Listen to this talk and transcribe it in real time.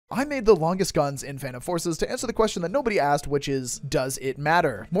I made the longest guns in Phantom Forces to answer the question that nobody asked, which is, does it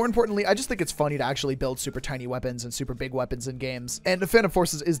matter? More importantly, I just think it's funny to actually build super tiny weapons and super big weapons in games, and Phantom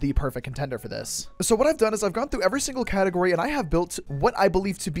Forces is the perfect contender for this. So what I've done is I've gone through every single category and I have built what I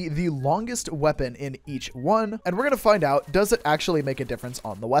believe to be the longest weapon in each one, and we're gonna find out, does it actually make a difference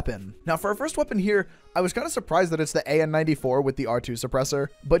on the weapon? Now for our first weapon here, I was kind of surprised that it's the AN94 with the R2 suppressor,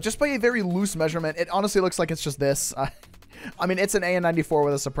 but just by a very loose measurement, it honestly looks like it's just this. I mean, it's an AN94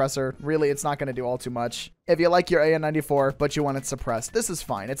 with a suppressor. Really, it's not going to do all too much. If you like your AN94, but you want it suppressed, this is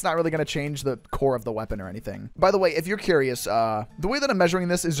fine. It's not really going to change the core of the weapon or anything. By the way, if you're curious, the way that I'm measuring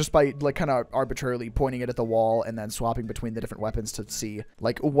this is just by, like, kind of arbitrarily pointing it at the wall and then swapping between the different weapons to see,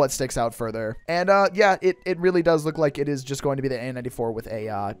 like, what sticks out further. And, yeah, it really does look like it is just going to be the AN94 with a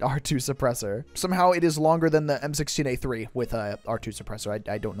R2 suppressor. Somehow, it is longer than the M16A3 with a R2 suppressor.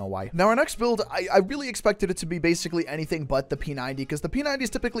 I don't know why. Now, our next build, I really expected it to be basically anything but the P90, because the P90 is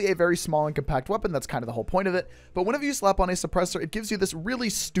typically a very small and compact weapon. That's kind of the whole point of it. But whenever you slap on a suppressor, it gives you this really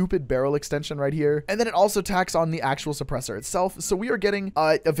stupid barrel extension right here. And then it also tacks on the actual suppressor itself. So we are getting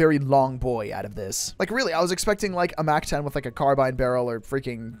a very long boy out of this. Like, really, I was expecting like a MAC-10 with like a carbine barrel or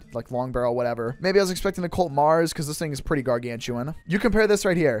freaking like long barrel, whatever. Maybe I was expecting the Colt Mars, because this thing is pretty gargantuan. You compare this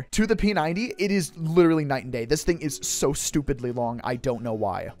right here to the P90, it is literally night and day. This thing is so stupidly long. I don't know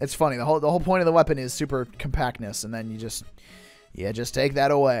why. It's funny. The whole point of the weapon is super compactness, and then you just take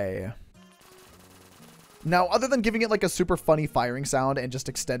that away. Now, other than giving it like a super funny firing sound and just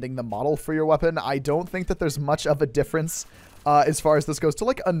extending the model for your weapon, I don't think that there's much of a difference as far as this goes to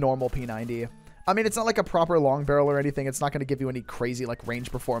like a normal P90. I mean, it's not like a proper long barrel or anything. It's not going to give you any crazy like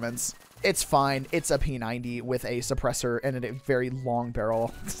range performance. It's fine. It's a P90 with a suppressor and a very long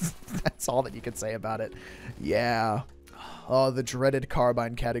barrel. That's all that you can say about it. Yeah. Oh, the dreaded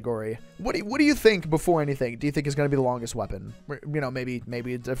carbine category. What do you think before anything? Do you think is going to be the longest weapon? You know, maybe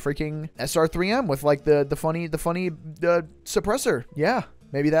it's a freaking SR3M with like the funny suppressor. Yeah,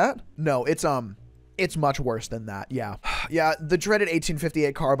 maybe that. No, it's much worse than that. Yeah. Yeah, the dreaded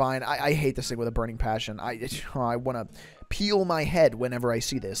 1858 carbine. I hate this thing with a burning passion. I want to peel my head whenever I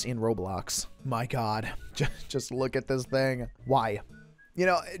see this in Roblox. My God, just look at this thing. Why? You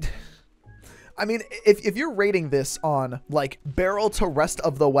know, I mean, if you're rating this on, like, barrel to rest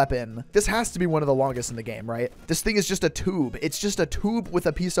of the weapon, this has to be one of the longest in the game, right? This thing is just a tube. It's just a tube with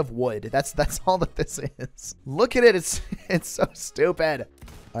a piece of wood. That's all that this is. Look at it. It's so stupid.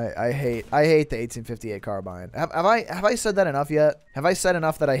 I hate the 1858 carbine. Have I said that enough yet? Have I said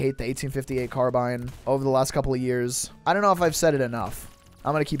enough that I hate the 1858 carbine over the last couple of years? I don't know if I've said it enough.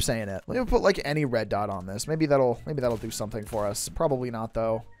 I'm gonna keep saying it. Let me put, like, any red dot on this. Maybe that'll do something for us. Probably not,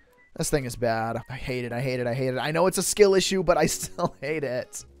 though. This thing is bad. I hate it. I hate it. I hate it. I know it's a skill issue, but I still hate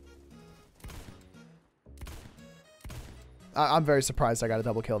it. I'm very surprised I got a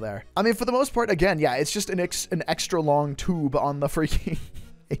double kill there. I mean, for the most part, again, yeah, it's just an extra long tube on the freaking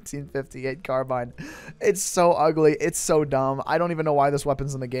 1858 carbine. It's so ugly. It's so dumb. I don't even know why this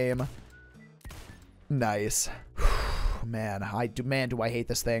weapon's in the game. Nice. Man, do I hate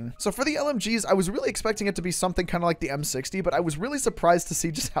this thing. So for the LMGs, I was really expecting it to be something kind of like the M60, but I was really surprised to see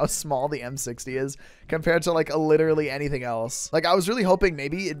just how small the M60 is compared to like literally anything else. Like I was really hoping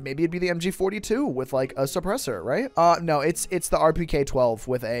maybe it'd be the MG42 with like a suppressor, right? No, it's the RPK-12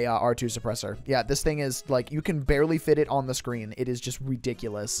 with a R2 suppressor. Yeah, this thing is like, you can barely fit it on the screen. It is just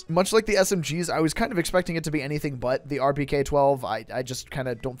ridiculous. Much like the SMGs, I was kind of expecting it to be anything but the RPK-12. I just kind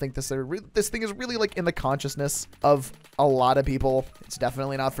of don't think this thing is really like in the consciousness of a lot of people. It's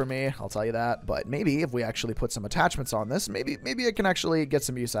definitely not for me, I'll tell you that. But maybe if we actually put some attachments on this, maybe I can actually get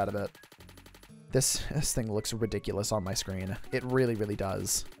some use out of it. This thing looks ridiculous on my screen. It really, really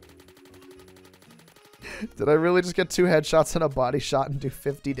does. Did I really just get 2 headshots and a body shot and do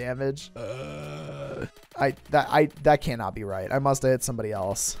 50 damage? That cannot be right. I must have hit somebody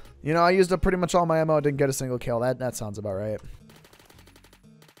else. You know, I used up pretty much all my ammo, didn't get a single kill. That sounds about right.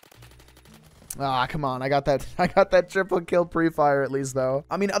 Ah, come on. I got that triple kill pre-fire at least, though.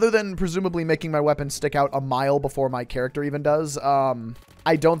 I mean, other than presumably making my weapon stick out a mile before my character even does,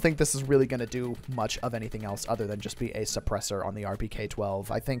 I don't think this is really going to do much of anything else other than just be a suppressor on the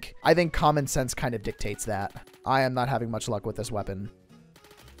RPK-12. I think common sense kind of dictates that. I am not having much luck with this weapon.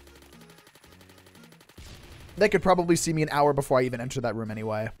 They could probably see me an hour before I even enter that room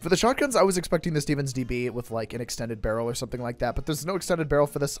anyway. For the shotguns, I was expecting the Stevens DB with like an extended barrel or something like that, but there's no extended barrel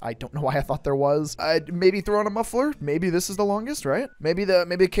for this. I don't know why I thought there was. I'd maybe throw on a muffler. Maybe this is the longest, right? Maybe a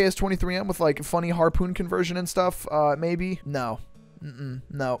KS-23M with like funny harpoon conversion and stuff. Maybe. No.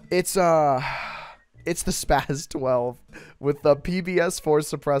 No. It's It's the Spaz 12 with the PBS4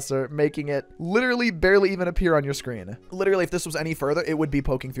 suppressor, making it literally barely even appear on your screen. Literally, if this was any further, it would be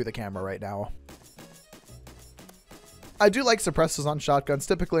poking through the camera right now. I do like suppressors on shotguns.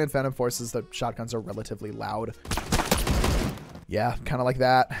 Typically in Phantom Forces, the shotguns are relatively loud. Yeah, kind of like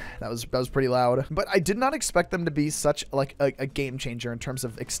that. That was pretty loud. But I did not expect them to be such like a game changer in terms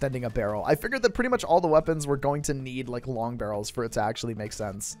of extending a barrel. I figured that pretty much all the weapons were going to need like long barrels for it to actually make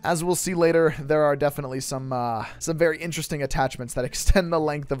sense. As we'll see later, there are definitely some very interesting attachments that extend the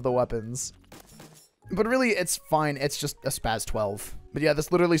length of the weapons. But really, it's fine. It's just a Spaz 12. But yeah,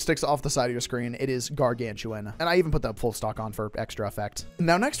 this literally sticks off the side of your screen. It is gargantuan. And I even put the full stock on for extra effect.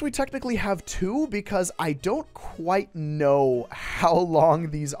 Now, next we technically have two because I don't quite know how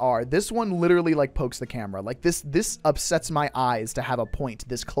long these are. This one literally like pokes the camera. Like this upsets my eyes to have a point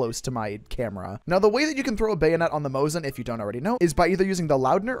this close to my camera. Now, the way that you can throw a bayonet on the Mosin, if you don't already know, is by either using the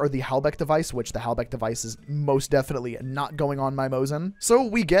Loudner or the Halbeck device, which the Halbeck device is most definitely not going on my Mosin. So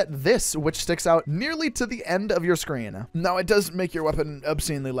we get this, which sticks out nearly to the end of your screen. Now, it does make your weapon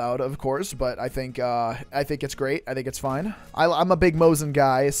obscenely loud, of course, but I think it's great. I think it's fine. I'm a big Mosin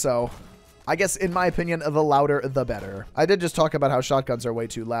guy, so I guess in my opinion, the louder the better. I did just talk about how shotguns are way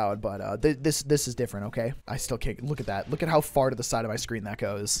too loud, but this is different. Okay, I still can't look at that. Look at how far to the side of my screen that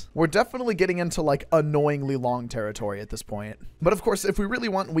goes. We're definitely getting into like annoyingly long territory at this point. But of course, if we really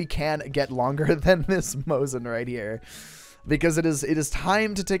want, we can get longer than this Mosin right here. Because it is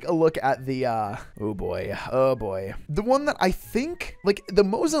time to take a look at the, oh boy, the one that I think, like, the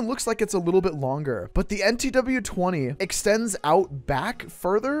Mosin looks like it's a little bit longer, but the NTW20 extends out back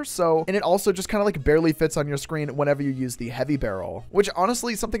further, so, and it also just kind of like barely fits on your screen whenever you use the heavy barrel, which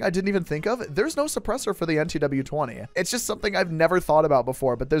honestly, something I didn't even think of. There's no suppressor for the NTW20. It's just something I've never thought about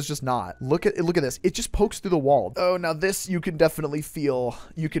before, but there's just not. Look at this. It just pokes through the wall. Oh, now this, you can definitely feel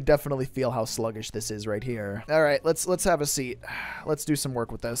how sluggish this is right here. All right, let's have a seat. Let's do some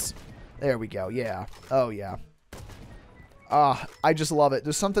work with this. There we go. Yeah. Oh, yeah. I just love it.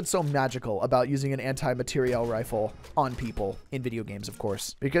 There's something so magical about using an anti-materiel rifle on people in video games, of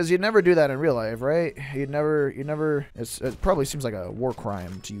course, because you'd never do that in real life, right? You'd never, it probably seems like a war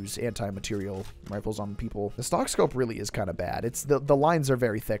crime to use anti-material rifles on people. The stock scope really is kind of bad. It's the lines are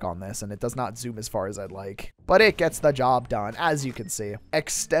very thick on this and it does not zoom as far as I'd like, but it gets the job done, as you can see.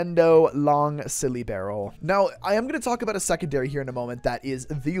 Extendo long silly barrel. Now, I am going to talk about a secondary here in a moment that is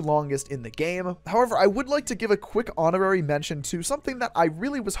the longest in the game. However, I would like to give a quick honorary mention to something that I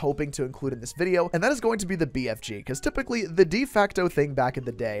really was hoping to include in this video, and that is going to be the BFG, because typically the de facto thing back in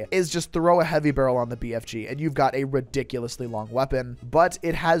the day is just throw a heavy barrel on the BFG and you've got a ridiculously long weapon, but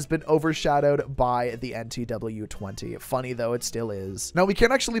it has been overshadowed by the NTW20. Funny though, it still is. Now, we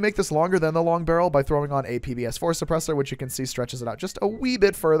can actually make this longer than the long barrel by throwing on a PBS4 suppressor, which you can see stretches it out just a wee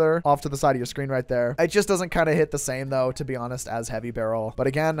bit further off to the side of your screen right there. It just doesn't kind of hit the same though, to be honest, as heavy barrel, but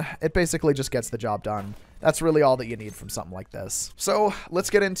again, it basically just gets the job done. That's really all that you need from something like this. So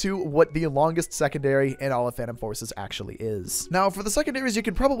let's get into what the longest secondary in all of Phantom Forces actually is. Now, for the secondaries, you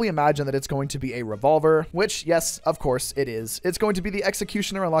can probably imagine that it's going to be a revolver, which, yes, of course it is. It's going to be the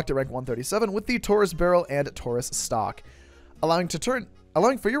Executioner unlocked at rank 137 with the Taurus barrel and Taurus stock, allowing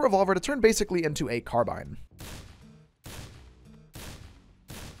for your revolver to turn basically into a carbine.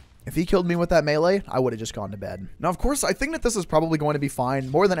 If he killed me with that melee, I would have just gone to bed. Now, of course, I think that this is probably going to be fine.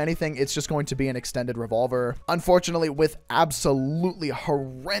 More than anything, it's just going to be an extended revolver. Unfortunately, with absolutely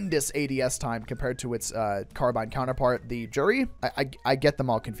horrendous ADS time compared to its carbine counterpart, the Jury. I get them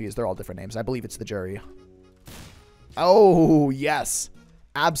all confused. They're all different names. I believe it's the Jury. Oh, yes.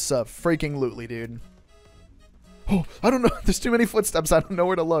 Abso-freaking-lutely, dude. Oh, I don't know. There's too many footsteps. I don't know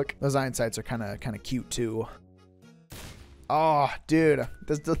where to look. Those iron sights are kind of cute, too. Oh, dude,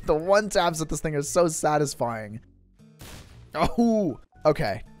 the one taps at this thing is so satisfying. Oh,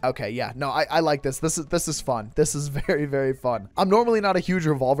 okay, yeah. No, I like this. This is fun. This is very, very fun. I'm normally not a huge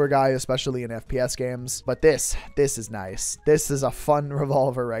revolver guy, especially in FPS games, but this is nice. This is a fun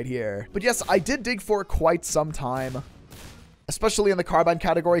revolver right here. But yes, I did dig for quite some time, especially in the carbine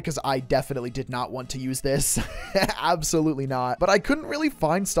category, because I definitely did not want to use this. Absolutely not. But I couldn't really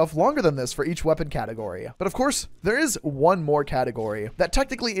find stuff longer than this for each weapon category. But of course, there is one more category that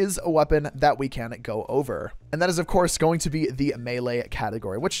technically is a weapon that we can go over. And that is, of course, going to be the melee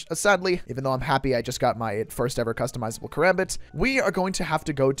category, which sadly, even though I'm happy I just got my first ever customizable karambit, we are going to have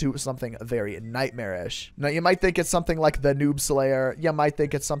to go to something very nightmarish. Now, you might think it's something like the Noob Slayer. You might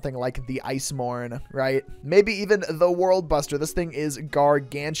think it's something like the Ice Morn, right? Maybe even the World Buster. This thing is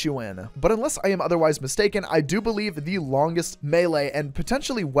gargantuan. But unless I am otherwise mistaken, I do believe the longest melee and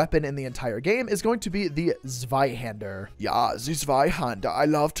potentially weapon in the entire game is going to be the Zweihander. Yeah, the Zweihander. I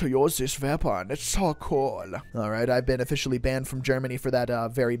love to use this weapon. It's so cool. All right, I've been officially banned from Germany for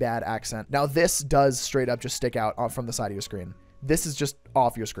that very bad accent. Now, this does straight up just stick out from the side of your screen. This is just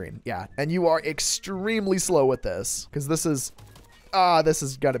off your screen. Yeah, and you are extremely slow with this because this is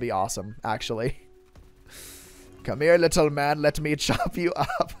gonna be awesome, actually. Come here, little man. Let me chop you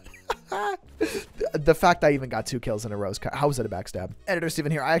up. The fact I even got 2 kills in a row is how was it a backstab? Editor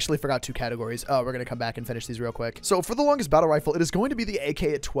Steven here. I actually forgot 2 categories. Oh, we're gonna come back and finish these real quick. So for the longest battle rifle, it is going to be the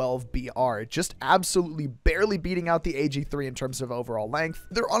AK-12BR, just absolutely barely beating out the AG3 in terms of overall length.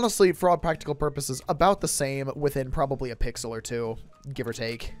 They're honestly, for all practical purposes, about the same within probably a pixel or 2, give or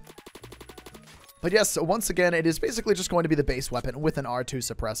take. But yes, once again, it is basically just going to be the base weapon with an R2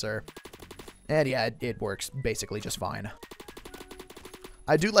 suppressor. And yeah, it works basically just fine.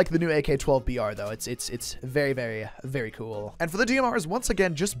 I do like the new AK-12BR though. It's very, very, very cool. And for the DMRs, once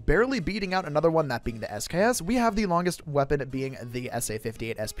again, just barely beating out another one, that being the SKS, we have the longest weapon being the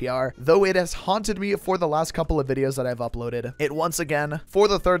SA-58 SPR. Though it has haunted me for the last couple of videos that I've uploaded, it once again, for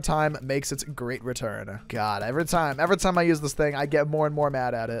the 3rd time, makes its great return. God, every time I use this thing, I get more and more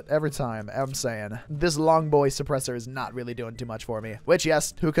mad at it. Every time, I'm saying. This long boy suppressor is not really doing too much for me. Which,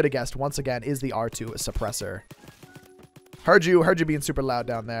 yes, who could have guessed, once again, is the R2 suppressor. Heard you being super loud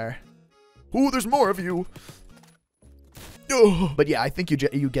down there. Ooh, there's more of you. But yeah, I think you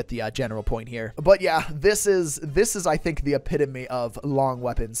get the general point here. But yeah, this is I think the epitome of long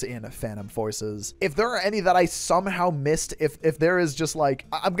weapons in Phantom Forces. If there are any that I somehow missed, if there is just like,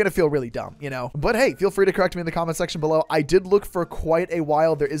 I'm gonna feel really dumb, you know. But hey, feel free to correct me in the comment section below. I did look for quite a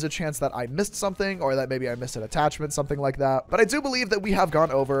while. There is a chance that I missed something, or that maybe I missed an attachment, something like that. But I do believe that we have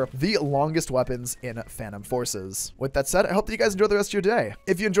gone over the longest weapons in Phantom Forces. With that said, I hope that you guys enjoy the rest of your day.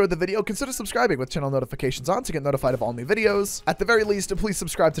 If you enjoyed the video, consider subscribing with channel notifications on to get notified of all new videos. At the very least, please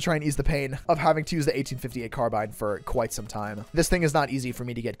subscribe to try and ease the pain of having to use the 1858 carbine for quite some time. This thing is not easy for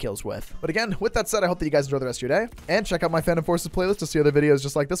me to get kills with. But again, with that said, I hope that you guys enjoy the rest of your day, and check out my Phantom Forces playlist to see other videos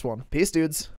just like this one. Peace, dudes.